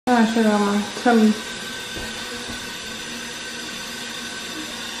trying to shit on my tummy.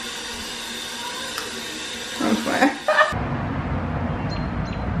 I'm fine.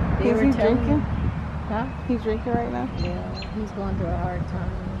 Is he drinking? Huh? He's drinking right now? Yeah, he's going through a hard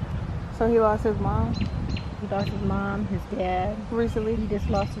time. So he lost his mom? He lost his mom, his dad. Recently? He just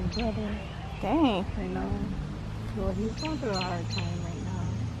lost his brother. Dang. I know. Well, he's going through a hard time right now.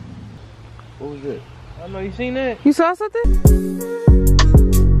 What was it? I know you seen that. You saw something?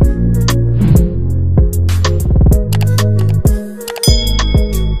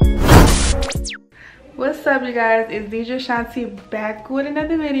 What's up, you guys? It's dijahashanti back with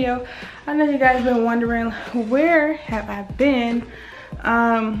another video. I know you guys been wondering, where have I been?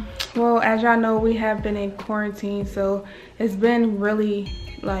 Well, as y'all know, we have been in quarantine, so it's been really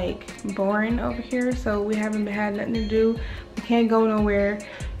like boring over here. So we haven't had nothing to do. We can't go nowhere,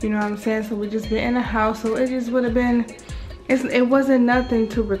 you know what I'm saying? So we just been in the house. So it just would have been, it wasn't nothing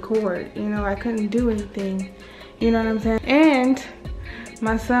to record, you know. I couldn't do anything, you know what I'm saying? And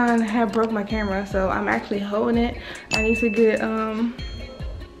my son had broke my camera, so I'm actually holding it. I need to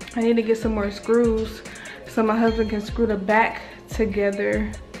get some more screws so my husband can screw the back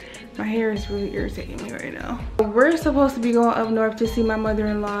together. My hair is really irritating me right now. We're supposed to be going up north to see my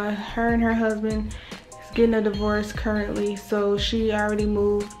mother-in-law. Her and her husband is getting a divorce currently, so she already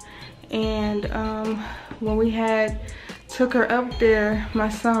moved. And when we took her up there, my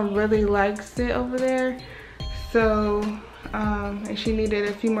son really likes it over there. So and she needed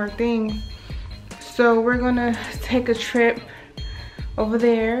a few more things, so we're gonna take a trip over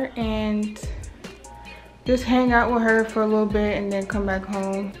there and just hang out with her for a little bit and then come back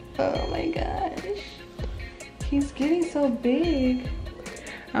home. Oh my gosh, he's getting so big.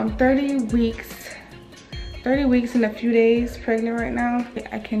 I'm 30 weeks in a few days pregnant right now.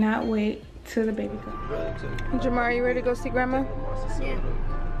 I cannot wait till the baby comes. Jamar, you ready to go see grandma? Yeah.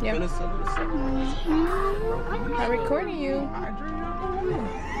 I'm recording you.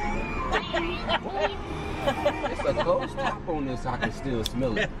 It's a ghost top on this. I can still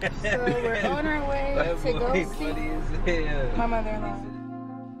smell it. So we're on our way to go see my mother-in-law.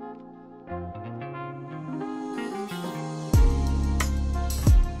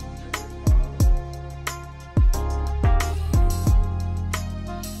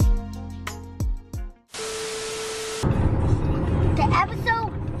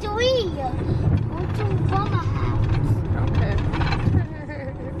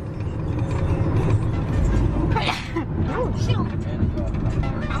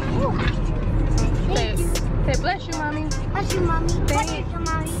 Bless you, mommy. Bless you, mommy.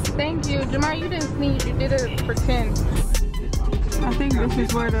 Thank you. Jamar, you didn't sneeze. You did it for 10. I think this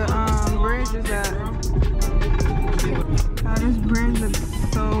is where the bridge is at. Oh, this bridge looks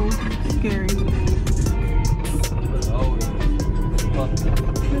so scary. Look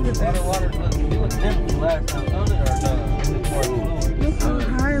at that. Look how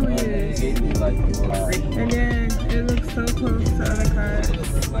high it is. And then it looks so close to other cars.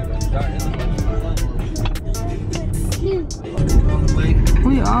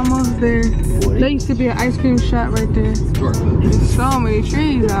 We almost there. There used to be an ice cream shop right there. There's so many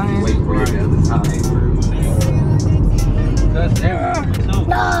trees out here.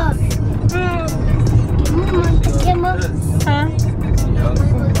 Huh?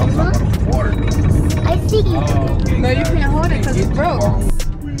 I see you. No, you can't hold it because it's broke.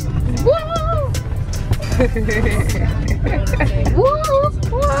 Woo!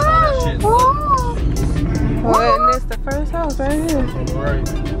 Woo! Well, and this the first house right here.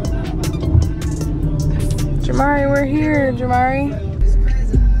 Jamari, we're here, Jamari.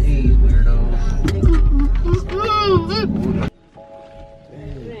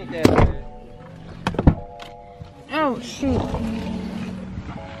 Oh shoot!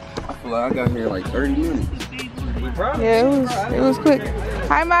 I feel like I got here like 30 minutes. Yeah, it was quick.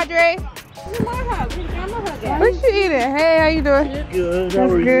 Hi, Madre. What you eating? Hey, how you doing? Good.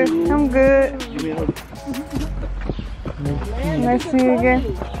 That's good. I'm good. Nice to see you again.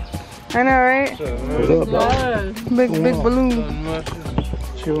 I know, right? What's up, Big balloon.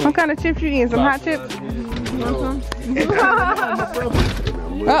 What kind of chips you eating? Some hot chips?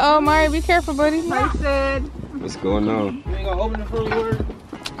 Uh-oh, Mari, be careful, buddy. Mike said. What's going on? You ain't gonna open it for me?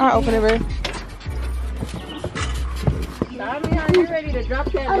 I'll open it, babe. Tommy, are you ready to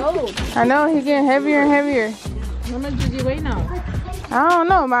drop that load? I know, he's getting heavier and heavier. How much did you weigh now? I don't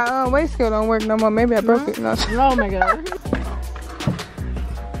know, my weight scale don't work no more. Maybe I broke it. No. Oh my god.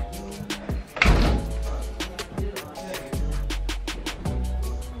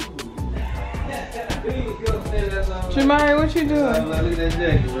 Jamari, what you doing? Look at that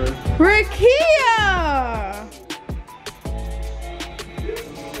jacket, bro. Rakia!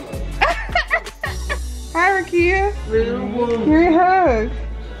 Kia. Give me a hug.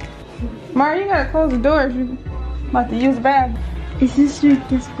 Mari, you gotta close the door if you about to use the bathroom. Is this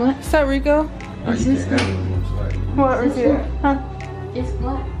Rico's what? What's up, Rico? Is this What, Rico? Huh? It's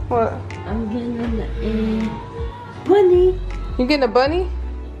what? What? I'm getting a bunny. You getting a bunny?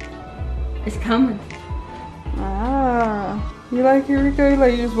 It's coming. Ah. You like it, Rico? You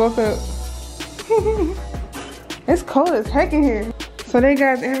like you just woke up. It's cold as heck in here. So they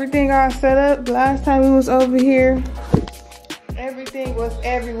got everything all set up. Last time we was over here, everything was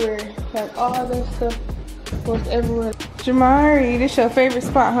everywhere. Like all this stuff was everywhere. Jamari, this your favorite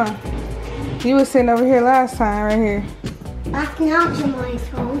spot, huh? You was sitting over here last time, right here. Backing out to my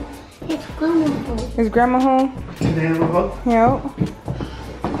phone. It's grandma's home. Is grandma home? Yep.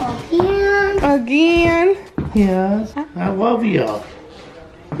 Again. Yes, I love you.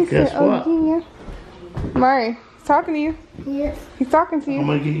 He Guess said, what? again. Mari, he's talking to you. Yes. He's talking to I'm you.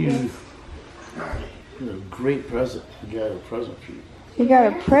 gonna get you a great present. I got a present for you. He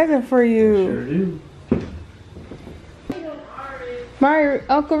got a present for you. Sure do. Mari,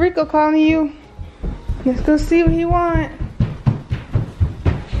 Uncle Rico calling you. Let's go see what he want.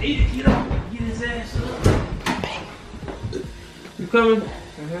 Get up. Get his ass up. You coming?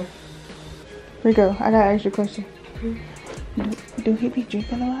 Rico, I gotta ask you a question. Do he be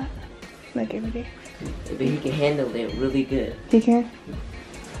drinking a lot? Like every day? But he can handle it really good. He can?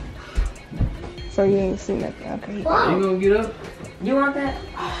 So you ain't seen nothing. Okay. You gonna get up? You want that?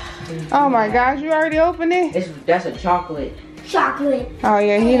 Oh my gosh, you already opened it? That's a chocolate. Chocolate. Oh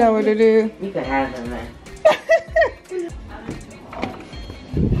yeah, he know what to do. You can have them, man.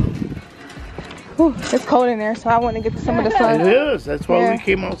 Whew, it's cold in there, so I want to get some of the sun. It is. That's why Yeah. we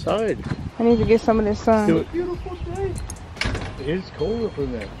came outside. I need to get some of the sun. It's a beautiful day. It's cold up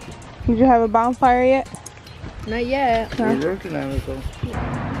in there. Did you have a bonfire yet? Not yet. Huh? We're working on it though.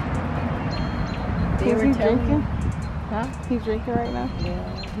 They Is were he telling drinking? me- Huh? He's drinking right now.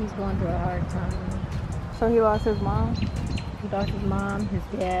 Yeah, he's going through a hard time. So he lost his mom He lost his mom, his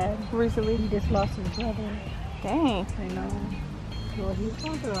dad. recently. He just lost his brother. Dang. I know. Well, he's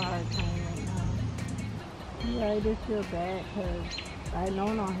going through a hard time right now. Yeah, I just feel bad because I know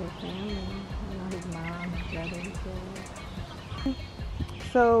all his family. You know, his mom, his brother, his dad.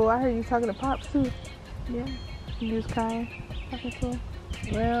 So I heard you talking to Pops too. Yeah. You was crying, talking to him.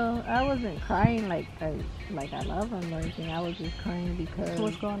 Well, I wasn't crying like I love him or anything. I was just crying because So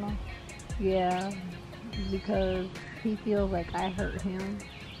what's going on? yeah, because he feels like I hurt him.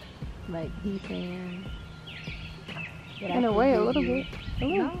 Like he's saying that In I a way, a forgive little you. bit. A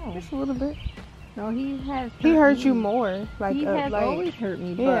little, No. just a little bit. No, he has. He hurt me. you more. Like, He has like always hurt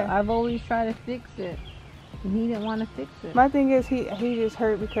me, but yeah. I've always tried to fix it, and he didn't want to fix it my thing is he just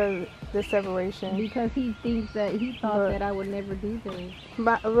hurt because the separation. because he thinks that he thought But- that I would never do this.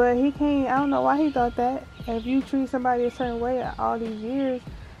 But he can't. I don't know why he thought that. If you treat somebody a certain way all these years,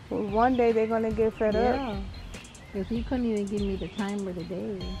 one day they're gonna get fed up. Yeah, because he couldn't even give me the time or the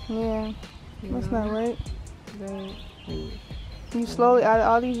day. Yeah, you that's know? not right. Right. You slowly, out of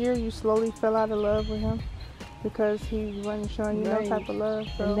all these years, you slowly fell out of love with him because he wasn't showing you Right. no type of love.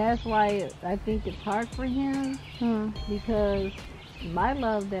 So, And that's why I think it's hard for him because my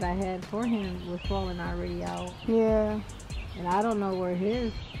love that I had for him was falling already out, yeah. and I don't know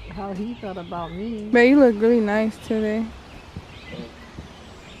how he felt about me. But you look really nice today.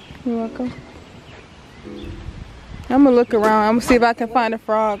 You're welcome. I'm gonna look around. I'm gonna see if I can find a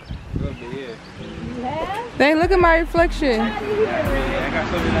frog. Dang, look at my reflection.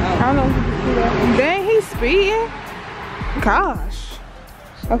 I don't know. Dang, he's speeding. Gosh.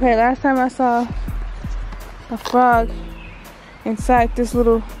 Okay, last time I saw a frog inside this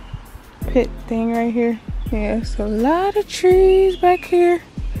little pit thing right here. Yeah, it's a lot of trees back here.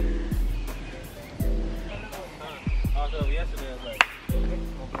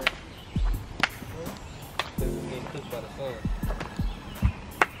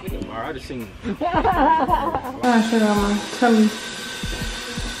 I just seen. I'm gonna show you on my tummy.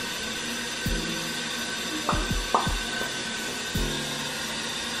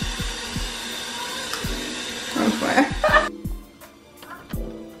 I'm fine.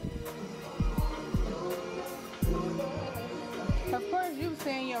 Of course, you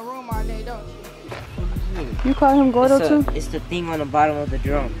stay in your room all day, don't you? You call him Gordo too? It's the thing on the bottom of the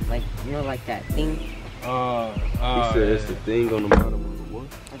drum. Like, you know, like that thing He said it's the thing on the bottom of the what?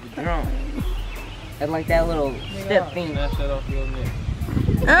 of the drum. And like that little step thing. Snatch that off your neck.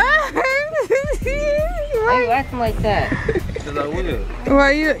 Why you acting like that? Cause I will.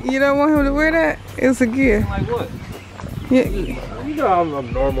 Why you don't want him to wear that? It's a gift. Like what? Yeah, You know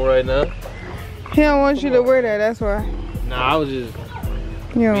I'm normal right now. he don't want you to wear that. That's why. Nah, I was just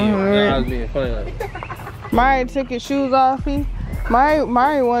You don't want him to wear I it. was being funny like. Mari took his shoes off.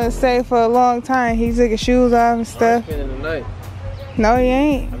 Mari wanted to stay for a long time. He took his shoes off and stuff. Spending the night. No, he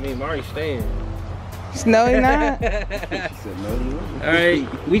ain't. I mean, Mari's staying. No, he not.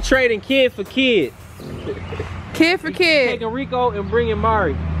 Alright, we trading kid for kid. Kid for kid. Taking Rico and bringing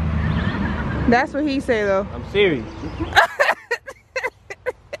Mari. That's what he say though. I'm serious.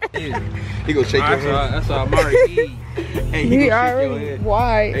 He gonna shake your hand. That's all Mari need. Hey, He gonna shake your already hand.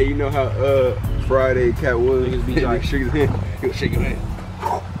 wide. Hey, you know how Friday Cat was? Niggas be He like- shook his hand. He gonna shake your hand.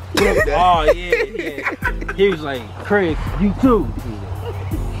 Oh yeah. He was like, Craig, you too.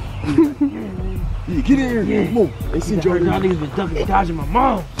 Yeah, get in here. Yeah. Come on. They see Y'all Jordan. niggas been ducking dodging my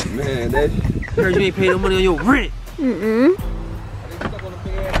mom. Man, that. Heard you ain't paying no money on your rent. Mm-mm.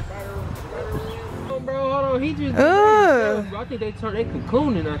 Bro, hold on. He just. Ugh. I think they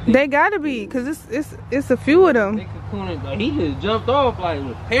cocooning. I think. They gotta be, cause it's a few of They them. cocooning. Like, he just jumped off like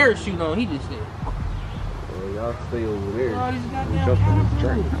with parachute on. He just said, Oh, y'all stay over there. "Oh, these Jump goddamn on this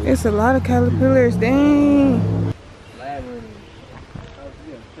train. It's a lot of caterpillars. Dang. labyrinth."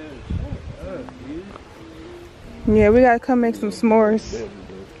 Yeah, we gotta come make some s'mores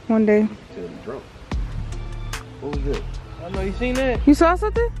one day. What was that? I know you seen that. You saw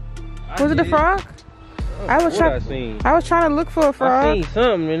something? Was it a frog? I was What I trying. seen. I was trying to look for a I frog. seen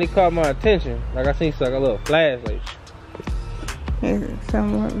something and it caught my attention. Like I seen like a little flash, like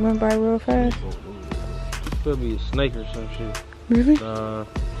Something went by real fast. could be a snake or some shit. Really? That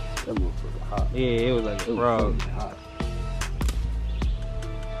motherfucker hot. Yeah, it was like a frog. Hot.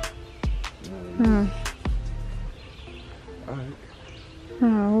 Hmm. Alright.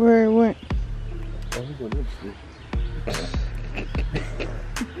 Oh, where it went? Oh, he going upstairs.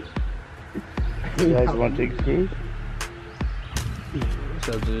 You guys want to take a cruise? It's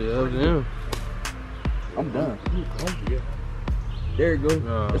up to them. I'm done. There it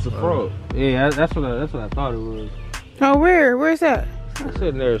goes. It's a frog. Yeah, that's what I thought it was. Oh, where? Where's that? It's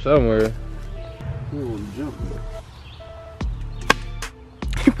sitting there somewhere. He don't want to jump.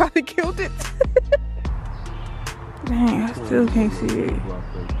 You probably killed it. Dang, I still can't see it.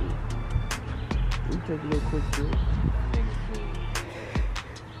 We take a little quick trip.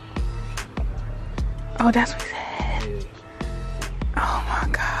 Oh, that's what he said. Oh my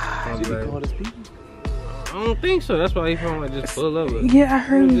God. Did he call his people? I don't think so. That's why he probably just pull up. Yeah, I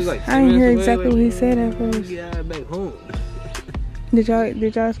heard. It was like I didn't 10 hear minutes away, exactly what he said at first. Yeah, back home.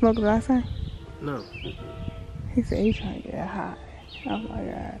 Did y'all smoke last time? No. He said he trying to get high. Oh my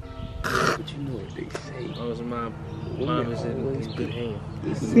God. But you know what they say. I was in my mom is in good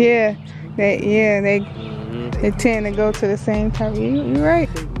hands. Yeah, they Mm-hmm. they tend to go to the same time. You right?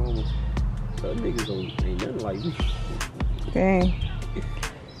 Big mama. Some niggas ain't nothing like me. Dang.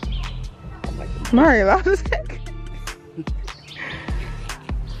 I'm like the Mario lost his heck.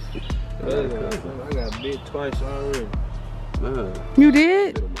 I got bit twice already. man. You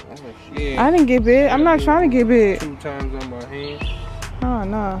did? Yeah. I didn't get bit. I'm not trying to get bit. 2 times on my hand. Oh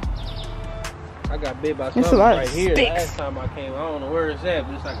no. I got bit by It's something a lot of right here. sticks. Last time I came, I don't know where it's at,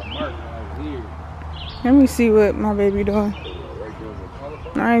 but it's like a mark like weird. Let me see what my baby doing.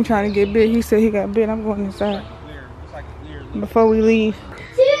 I ain't trying to get bit. He said he got bit. I'm going inside It's like a weird. before we leave.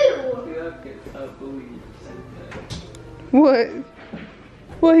 Two. What?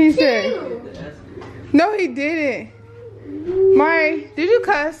 What he said? No, he didn't. Mari, did you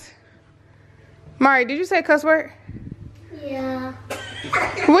cuss? Mari, did you say cuss word? Yeah.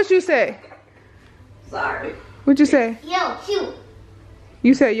 What you say? Sorry. What you say? Yo, shoot.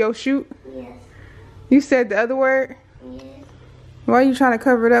 You said yo shoot. Yes. You said the other word. Yes. Why are you trying to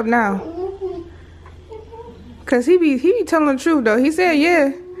cover it up now? Cause he be telling the truth though. He said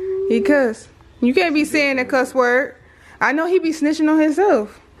yeah, he cuss. You can't be saying a cuss word. I know he be snitching on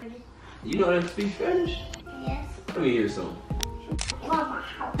himself. You know how to speak Spanish? Yes. Let me hear some.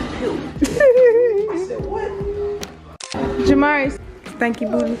 Jamari, stanky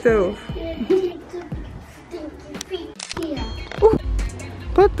booty self. Ooh.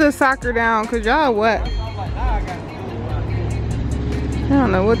 Put the soccer down, cause y'all what? I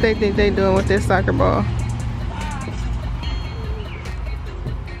don't know what they think they doing with this soccer ball.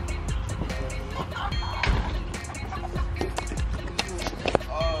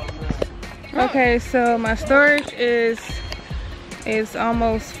 Okay, so my storage is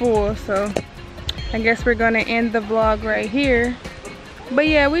almost full, so I guess we're gonna end the vlog right here. But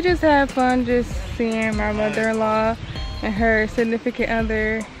yeah, we just had fun just seeing my mother-in-law and her significant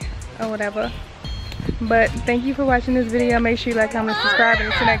other or whatever. But thank you for watching this video. Make sure you like, comment, subscribe,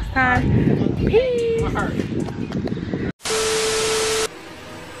 and until next time, peace.